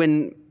we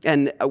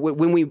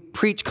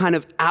preach kind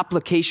of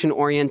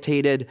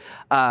application-orientated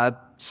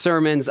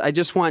sermons, I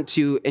just want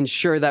to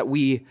ensure that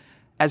we,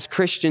 as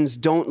Christians,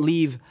 don't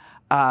leave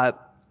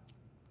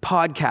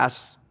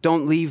podcasts,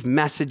 don't leave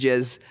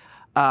messages,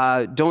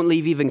 don't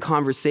leave even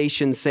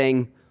conversations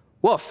saying,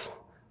 woof,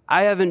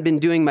 I haven't been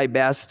doing my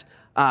best,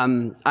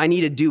 I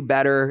need to do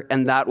better,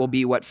 and that will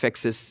be what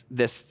fixes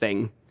this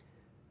thing.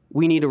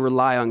 We need to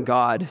rely on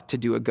God to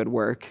do a good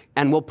work,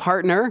 and we'll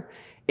partner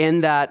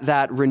in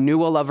that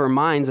renewal of our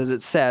minds, as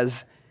it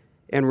says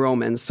in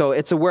Romans. So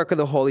it's a work of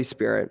the Holy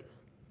Spirit.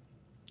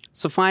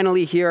 So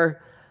finally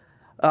here,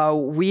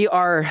 we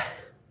are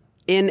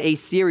in a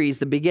series,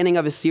 the beginning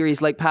of a series,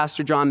 like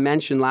Pastor John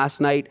mentioned last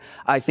night.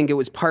 I think it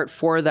was part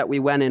 4 that we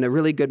went in, a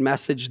really good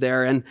message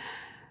there. And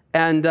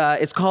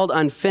it's called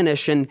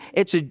Unfinished, and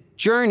it's a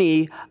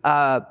journey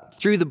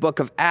through the book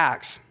of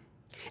Acts.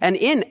 And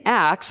in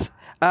Acts,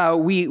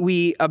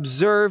 we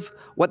observe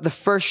what the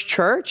first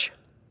church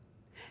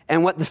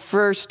and what the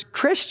first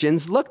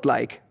Christians looked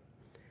like.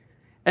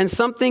 And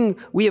something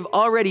we have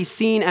already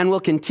seen and will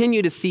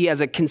continue to see as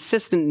a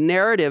consistent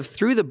narrative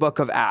through the book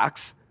of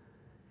Acts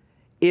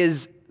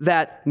is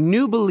that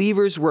new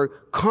believers were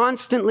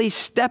constantly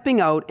stepping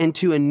out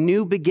into a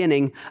new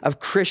beginning of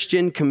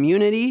Christian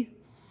community,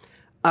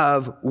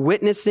 of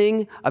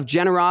witnessing, of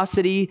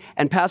generosity,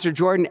 and Pastor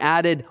Jordan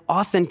added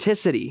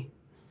authenticity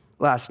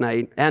last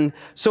night. And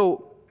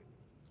so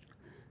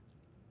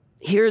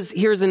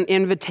here's an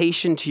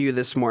invitation to you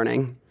this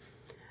morning,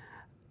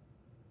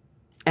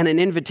 and an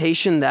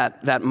invitation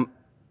that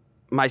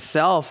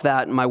myself,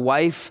 that my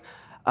wife,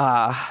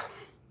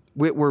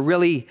 we're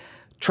really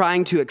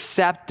trying to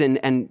accept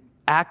and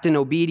act in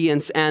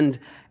obedience and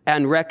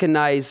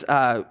recognize,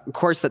 of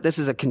course, that this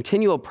is a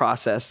continual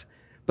process.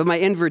 But my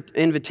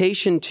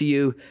invitation to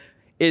you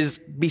is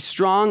be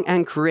strong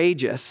and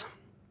courageous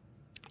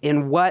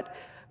in what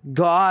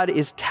God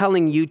is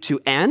telling you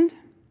to end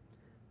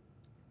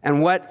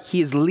and what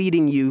he is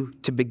leading you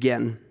to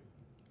begin.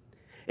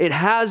 It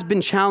has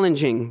been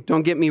challenging,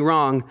 don't get me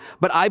wrong,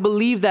 but I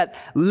believe that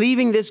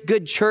leaving this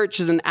good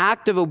church is an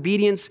act of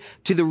obedience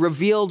to the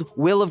revealed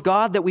will of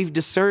God that we've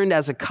discerned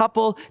as a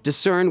couple,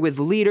 discerned with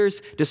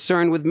leaders,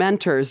 discerned with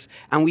mentors,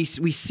 and we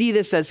see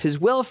this as his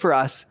will for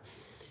us.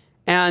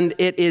 And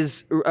it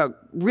is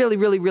really,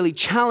 really, really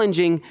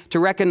challenging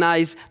to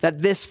recognize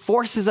that this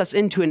forces us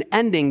into an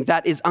ending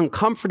that is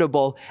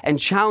uncomfortable and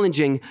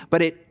challenging,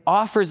 but it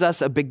offers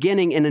us a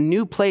beginning in a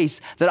new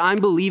place that I'm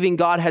believing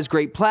God has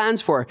great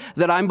plans for,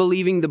 that I'm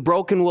believing the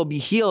broken will be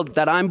healed,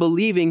 that I'm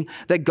believing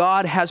that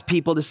God has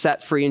people to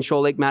set free in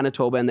Shoal Lake,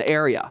 Manitoba and the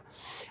area.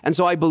 And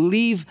so I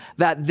believe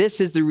that this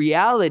is the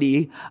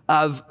reality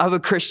of a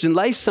Christian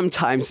life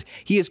sometimes.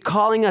 He is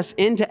calling us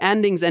into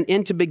endings and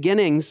into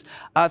beginnings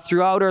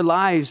throughout our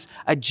lives.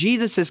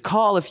 Jesus'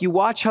 call, if you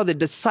watch how the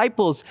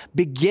disciples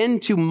begin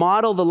to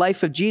model the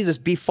life of Jesus,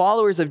 be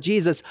followers of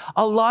Jesus,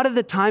 a lot of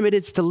the time it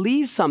is to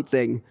leave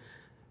something.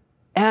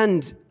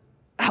 And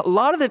a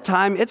lot of the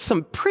time it's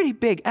some pretty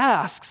big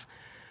asks.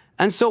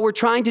 And so we're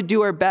trying to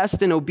do our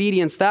best in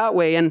obedience that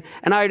way. And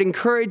I'd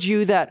encourage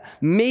you that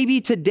maybe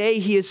today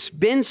he has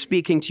been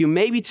speaking to you.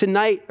 Maybe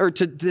tonight or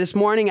this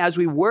morning as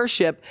we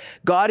worship,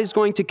 God is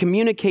going to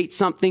communicate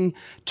something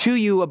to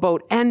you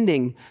about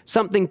ending,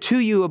 something to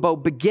you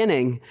about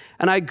beginning.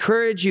 And I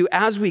encourage you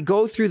as we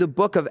go through the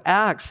book of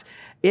Acts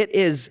It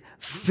is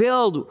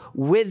filled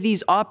with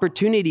these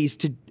opportunities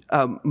to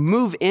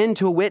move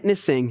into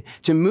witnessing,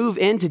 to move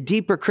into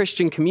deeper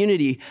Christian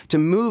community, to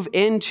move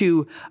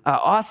into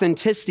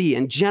authenticity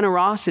and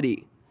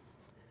generosity.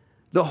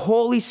 The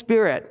Holy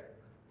Spirit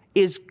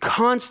is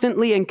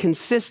constantly and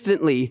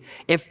consistently,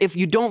 if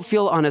you don't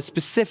feel on a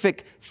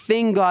specific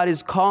thing God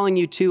is calling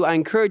you to, I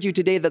encourage you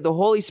today that the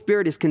Holy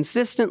Spirit is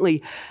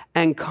consistently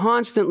and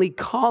constantly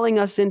calling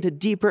us into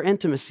deeper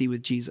intimacy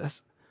with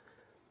Jesus.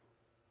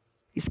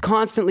 He's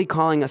constantly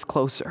calling us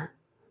closer.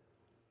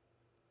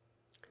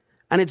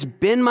 And it's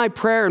been my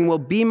prayer and will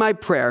be my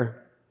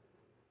prayer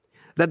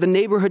that the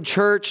Neighbourhood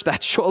Church,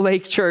 that Shoal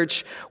Lake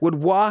Church, would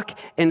walk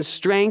in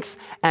strength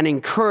and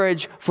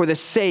encourage for the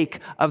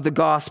sake of the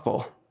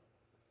gospel.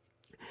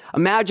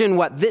 Imagine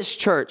what this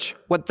church,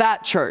 what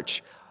that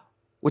church,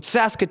 what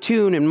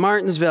Saskatoon and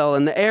Martinsville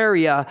and the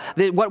area,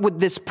 what would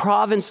this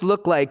province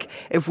look like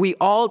if we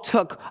all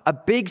took a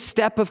big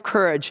step of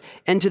courage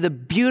into the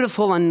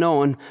beautiful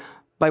unknown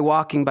by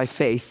walking by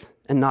faith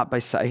and not by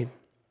sight.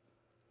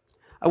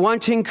 I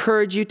want to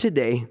encourage you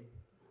today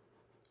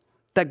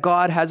that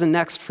God has a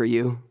next for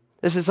you.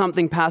 This is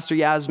something Pastor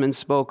Yasmin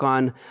spoke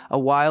on a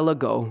while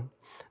ago,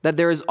 that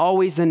there is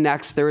always the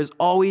next. There is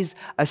always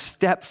a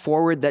step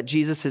forward that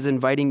Jesus is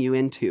inviting you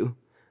into.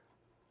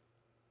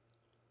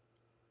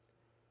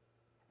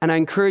 And I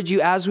encourage you,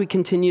 as we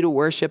continue to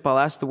worship, I'll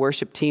ask the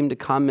worship team to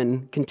come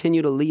and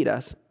continue to lead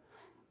us.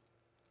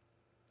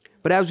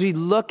 But as we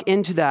look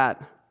into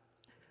that,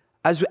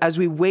 as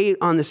we wait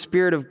on the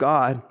Spirit of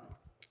God,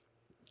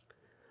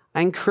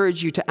 I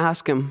encourage you to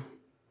ask Him,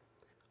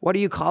 what are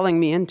you calling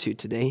me into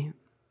today?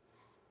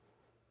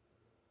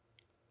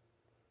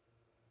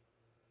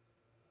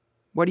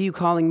 What are you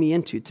calling me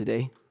into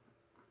today?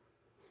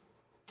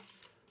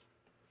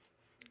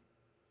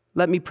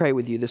 Let me pray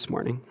with you this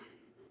morning.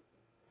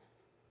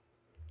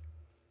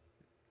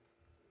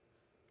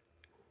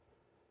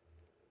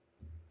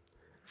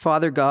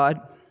 Father God,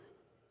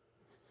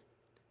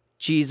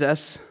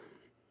 Jesus,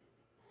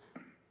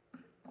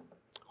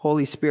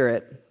 Holy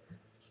Spirit,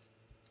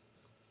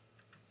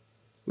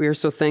 we are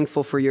so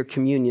thankful for your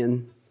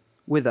communion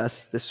with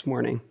us this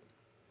morning.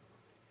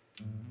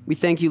 We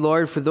thank you,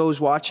 Lord, for those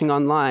watching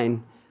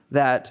online,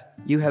 that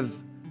you have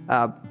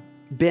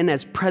been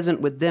as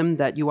present with them,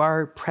 that you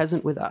are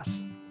present with us.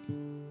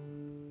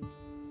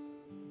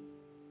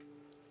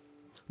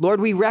 Lord,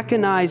 we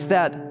recognize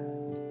that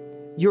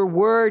your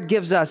word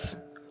gives us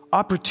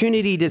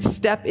opportunity to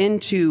step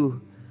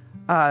into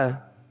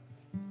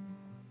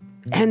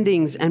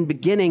endings and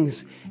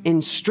beginnings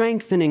in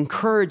strength and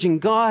encouraging.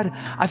 God,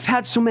 I've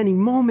had so many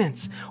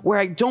moments where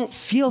I don't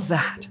feel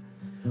that,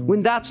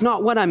 when that's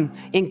not what I'm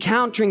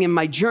encountering in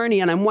my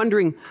journey, and I'm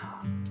wondering,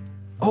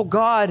 oh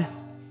God,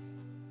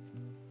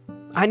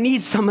 I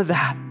need some of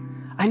that.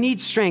 I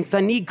need strength. I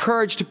need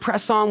courage to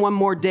press on one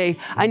more day.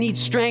 I need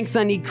strength.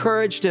 I need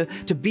courage to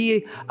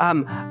be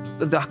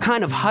the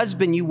kind of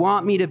husband you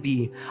want me to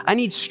be. I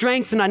need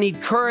strength and I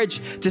need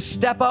courage to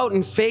step out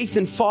in faith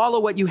and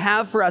follow what you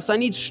have for us. I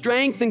need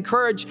strength and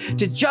courage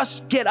to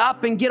just get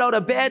up and get out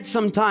of bed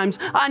sometimes.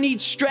 I need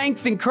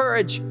strength and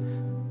courage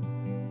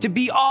to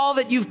be all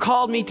that you've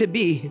called me to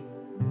be.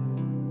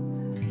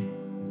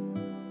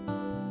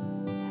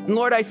 And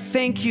Lord, I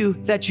thank you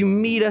that you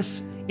meet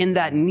us in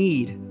that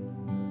need.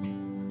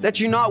 That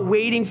you're not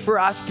waiting for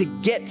us to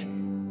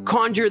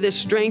conjure this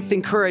strength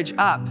and courage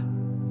up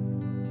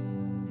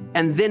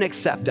and then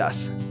accept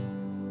us.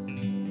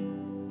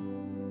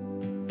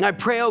 I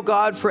pray, oh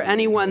God, for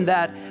anyone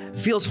that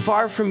feels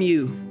far from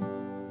you,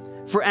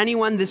 for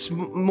anyone this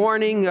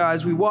morning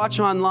as we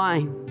watch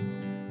online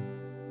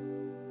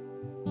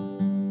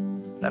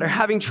that are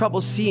having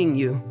trouble seeing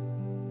you,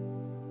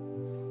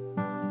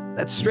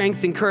 that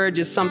strength and courage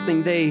is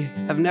something they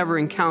have never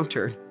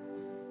encountered.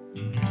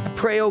 I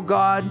pray, oh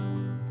God,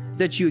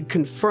 that you would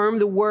confirm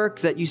the work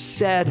that you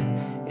said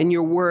in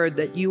your word,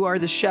 that you are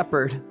the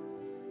shepherd,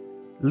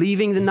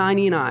 leaving the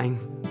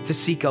 99 to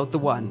seek out the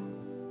one.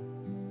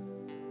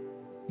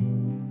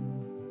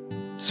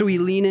 So we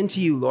lean into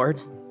you, Lord.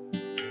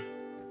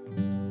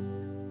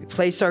 We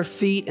place our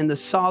feet in the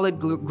solid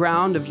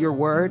ground of your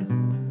word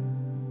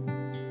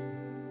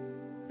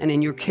and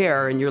in your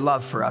care and your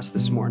love for us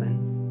this morning.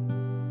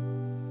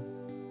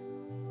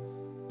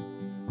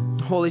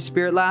 Holy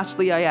Spirit,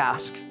 lastly, I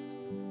ask,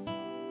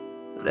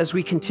 as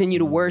we continue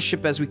to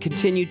worship, as we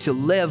continue to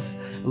live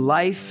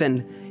life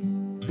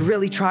and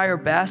really try our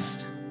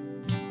best,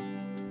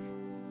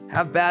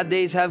 have bad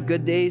days, have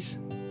good days,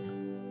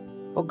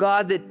 oh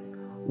God, that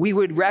we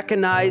would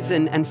recognize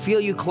and feel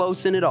you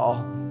close in it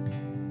all.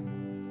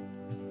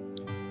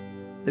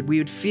 That we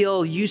would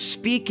feel you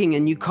speaking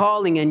and you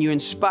calling and you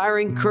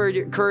inspiring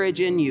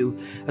courage in you,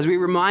 as we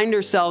remind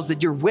ourselves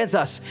that you're with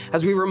us,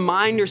 as we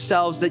remind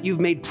ourselves that you've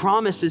made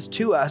promises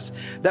to us,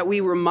 that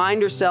we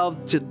remind ourselves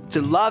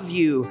to love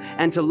you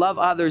and to love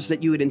others,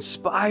 that you would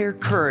inspire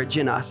courage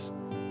in us,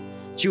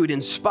 that you would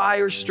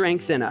inspire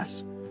strength in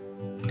us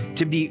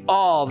to be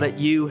all that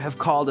you have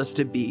called us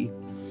to be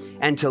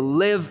and to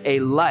live a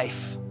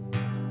life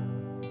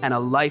and a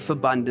life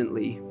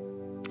abundantly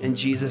In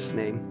Jesus'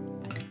 name.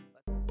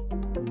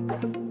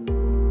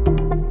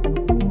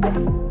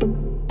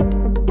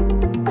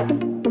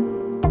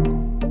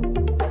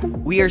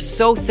 We are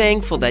so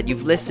thankful that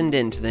you've listened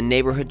in to the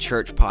Neighbourhood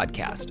Church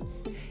podcast.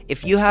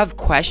 If you have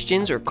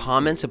questions or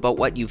comments about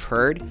what you've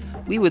heard,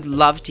 we would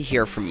love to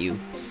hear from you.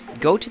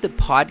 Go to the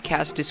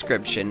podcast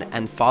description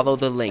and follow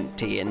the link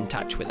to get in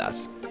touch with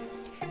us.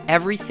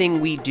 Everything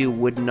we do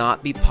would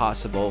not be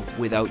possible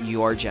without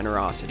your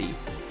generosity.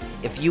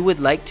 If you would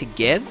like to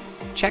give,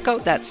 check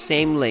out that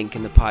same link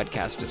in the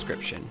podcast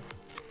description.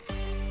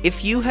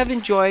 If you have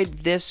enjoyed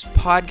this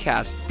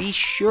podcast, be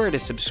sure to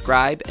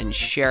subscribe and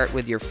share it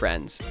with your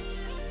friends.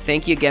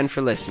 Thank you again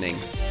for listening.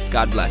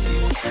 God bless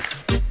you.